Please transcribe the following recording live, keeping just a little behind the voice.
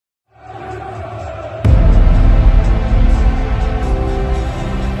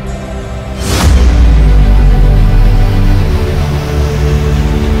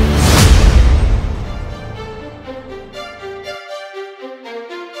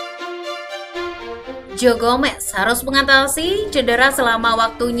Joe Gomez harus mengatasi cedera selama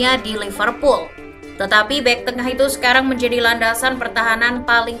waktunya di Liverpool. Tetapi bek tengah itu sekarang menjadi landasan pertahanan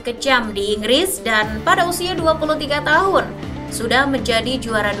paling kejam di Inggris dan pada usia 23 tahun sudah menjadi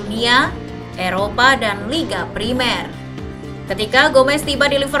juara dunia, Eropa, dan Liga Primer. Ketika Gomez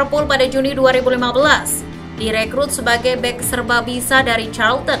tiba di Liverpool pada Juni 2015, direkrut sebagai bek serba bisa dari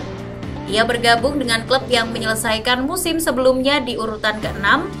Charlton. Ia bergabung dengan klub yang menyelesaikan musim sebelumnya di urutan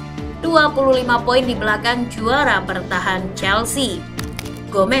ke-6, 25 poin di belakang juara bertahan Chelsea.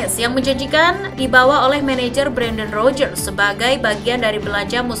 Gomez yang menjanjikan dibawa oleh manajer Brendan Rodgers sebagai bagian dari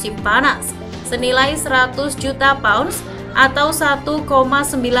belanja musim panas senilai 100 juta pounds atau 1,9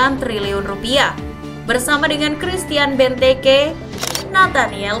 triliun rupiah bersama dengan Christian Benteke,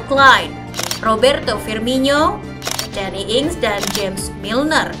 Nathaniel Clyne, Roberto Firmino, Danny Ings, dan James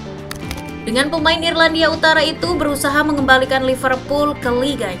Milner. Dengan pemain Irlandia Utara itu berusaha mengembalikan Liverpool ke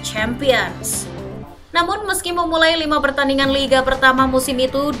Liga Champions. Namun meski memulai 5 pertandingan Liga pertama musim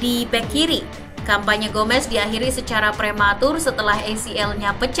itu di bek kiri, kampanye Gomez diakhiri secara prematur setelah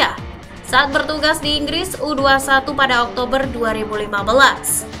ACL-nya pecah saat bertugas di Inggris U21 pada Oktober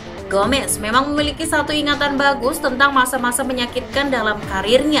 2015. Gomez memang memiliki satu ingatan bagus tentang masa-masa menyakitkan dalam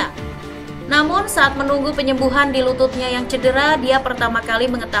karirnya. Namun saat menunggu penyembuhan di lututnya yang cedera, dia pertama kali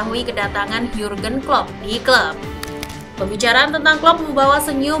mengetahui kedatangan Jurgen Klopp di klub. Pembicaraan tentang Klopp membawa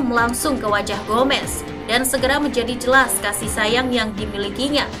senyum langsung ke wajah Gomez dan segera menjadi jelas kasih sayang yang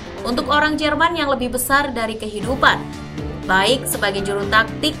dimilikinya untuk orang Jerman yang lebih besar dari kehidupan, baik sebagai juru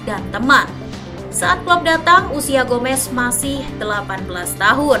taktik dan teman. Saat Klopp datang, usia Gomez masih 18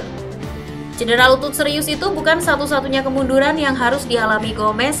 tahun. Cedera lutut serius itu bukan satu-satunya kemunduran yang harus dialami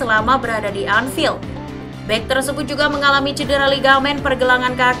Gomez selama berada di Anfield. Bek tersebut juga mengalami cedera ligamen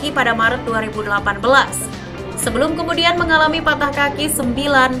pergelangan kaki pada Maret 2018. Sebelum kemudian mengalami patah kaki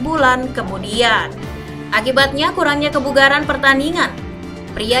 9 bulan kemudian. Akibatnya kurangnya kebugaran pertandingan.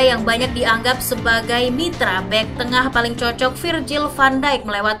 Pria yang banyak dianggap sebagai mitra bek tengah paling cocok, Virgil van Dijk,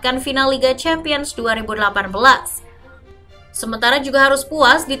 melewatkan final Liga Champions 2018. Sementara juga harus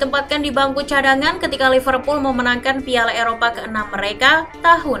puas ditempatkan di bangku cadangan ketika Liverpool memenangkan Piala Eropa ke-6 mereka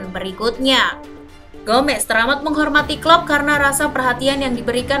tahun berikutnya. Gomez teramat menghormati Klopp karena rasa perhatian yang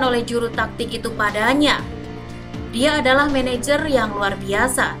diberikan oleh juru taktik itu padanya. Dia adalah manajer yang luar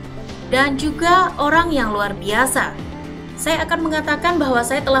biasa dan juga orang yang luar biasa. Saya akan mengatakan bahwa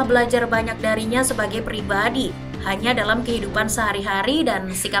saya telah belajar banyak darinya sebagai pribadi, hanya dalam kehidupan sehari-hari dan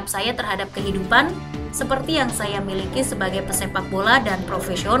sikap saya terhadap kehidupan seperti yang saya miliki sebagai pesepak bola dan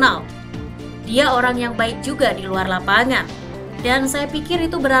profesional. Dia orang yang baik juga di luar lapangan. Dan saya pikir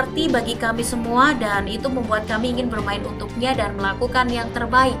itu berarti bagi kami semua dan itu membuat kami ingin bermain untuknya dan melakukan yang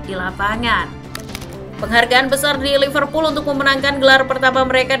terbaik di lapangan. Penghargaan besar di Liverpool untuk memenangkan gelar pertama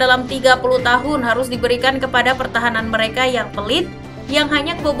mereka dalam 30 tahun harus diberikan kepada pertahanan mereka yang pelit, yang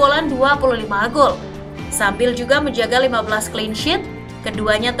hanya kebobolan 25 gol. Sambil juga menjaga 15 clean sheet,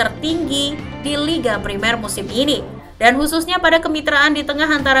 keduanya tertinggi di Liga Primer musim ini, dan khususnya pada kemitraan di tengah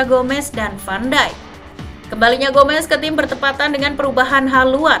antara Gomez dan Van Dijk. Kembalinya Gomez ke tim bertepatan dengan perubahan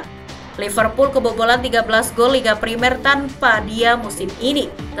haluan. Liverpool kebobolan 13 gol Liga Primer tanpa dia musim ini,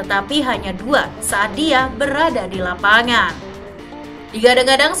 tetapi hanya 2 saat dia berada di lapangan.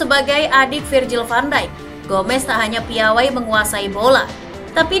 Digadang-gadang sebagai adik Virgil van Dijk, Gomez tak hanya piawai menguasai bola,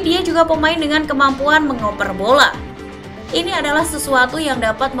 tapi dia juga pemain dengan kemampuan mengoper bola. Ini adalah sesuatu yang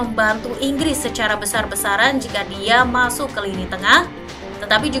dapat membantu Inggris secara besar-besaran jika dia masuk ke lini tengah,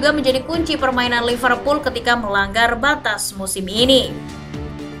 tetapi juga menjadi kunci permainan Liverpool ketika melanggar batas musim ini.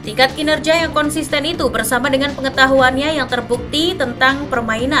 Tingkat kinerja yang konsisten itu bersama dengan pengetahuannya yang terbukti tentang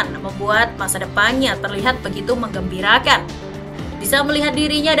permainan membuat masa depannya terlihat begitu menggembirakan. Bisa melihat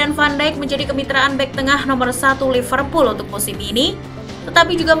dirinya dan Van Dijk menjadi kemitraan bek tengah nomor 1 Liverpool untuk musim ini,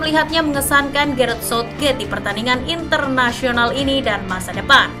 tetapi juga melihatnya mengesankan Gareth Southgate di pertandingan internasional ini dan masa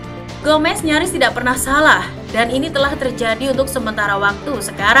depan. Gomez nyaris tidak pernah salah, dan ini telah terjadi untuk sementara waktu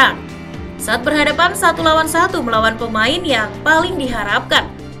sekarang. Saat berhadapan 1 lawan 1 melawan pemain yang paling diharapkan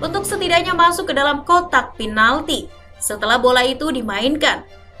untuk setidaknya masuk ke dalam kotak penalti setelah bola itu dimainkan,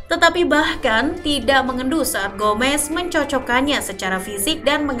 tetapi bahkan tidak mengendus saat Gomez mencocokkannya secara fisik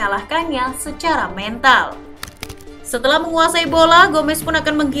dan mengalahkannya secara mental. Setelah menguasai bola, Gomez pun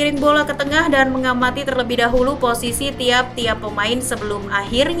akan menggiring bola ke tengah dan mengamati terlebih dahulu posisi tiap-tiap pemain sebelum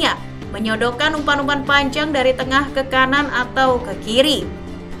akhirnya menyodokkan umpan-umpan panjang dari tengah ke kanan atau ke kiri.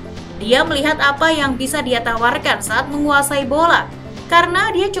 Dia melihat apa yang bisa dia tawarkan saat menguasai bola,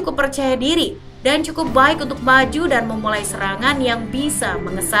 karena dia cukup percaya diri dan cukup baik untuk maju dan memulai serangan yang bisa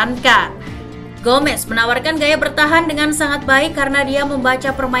mengesankan. Gomez menawarkan gaya bertahan dengan sangat baik karena dia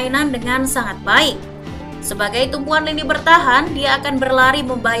membaca permainan dengan sangat baik. Sebagai tumpuan lini bertahan, dia akan berlari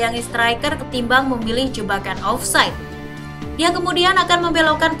membayangi striker ketimbang memilih jebakan offside. Dia kemudian akan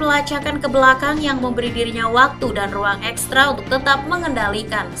membelokkan pelacakan ke belakang yang memberi dirinya waktu dan ruang ekstra untuk tetap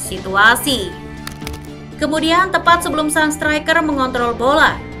mengendalikan situasi. Kemudian tepat sebelum sang striker mengontrol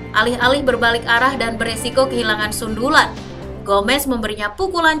bola, alih-alih berbalik arah dan beresiko kehilangan sundulan, Gomez memberinya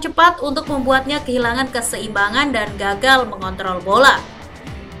pukulan cepat untuk membuatnya kehilangan keseimbangan dan gagal mengontrol bola.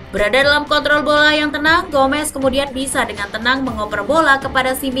 Berada dalam kontrol bola yang tenang, Gomez kemudian bisa dengan tenang mengoper bola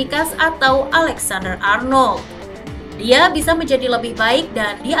kepada Tsimikas atau Alexander-Arnold. Dia bisa menjadi lebih baik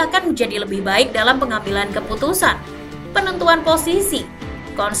dan dia akan menjadi lebih baik dalam pengambilan keputusan, penentuan posisi,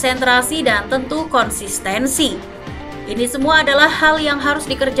 konsentrasi, dan tentu konsistensi. Ini semua adalah hal yang harus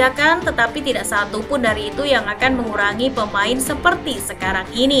dikerjakan, tetapi tidak satu pun dari itu yang akan mengurangi pemain seperti sekarang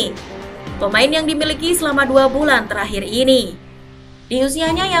ini. Pemain yang dimiliki selama 2 bulan terakhir ini. Di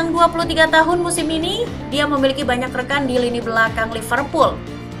usianya yang 23 tahun musim ini, dia memiliki banyak rekan di lini belakang Liverpool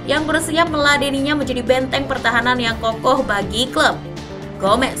yang bersiap meladeninya menjadi benteng pertahanan yang kokoh bagi klub.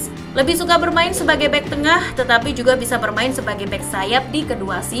 Gomez lebih suka bermain sebagai bek tengah, tetapi juga bisa bermain sebagai bek sayap di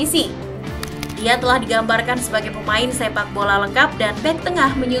kedua sisi. Dia telah digambarkan sebagai pemain sepak bola lengkap dan bek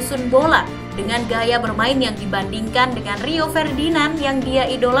tengah menyusun bola dengan gaya bermain yang dibandingkan dengan Rio Ferdinand yang dia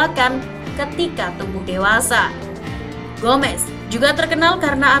idolakan ketika tumbuh dewasa. Gomez juga terkenal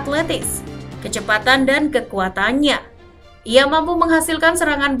karena atletis, kecepatan dan kekuatannya. Ia mampu menghasilkan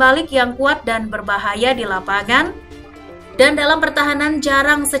serangan balik yang kuat dan berbahaya di lapangan, dan dalam pertahanan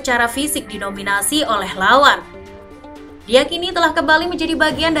jarang secara fisik didominasi oleh lawan. Dia kini telah kembali menjadi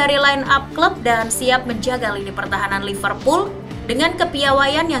bagian dari line up klub dan siap menjaga lini pertahanan Liverpool dengan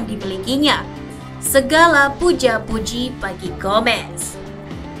kepiawaian yang dimilikinya. Segala puja-puji bagi Gomez.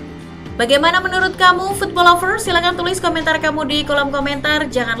 Bagaimana menurut kamu, football lovers? Silahkan tulis komentar kamu di kolom komentar.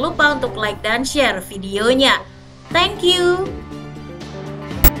 Jangan lupa untuk like dan share videonya. Thank you.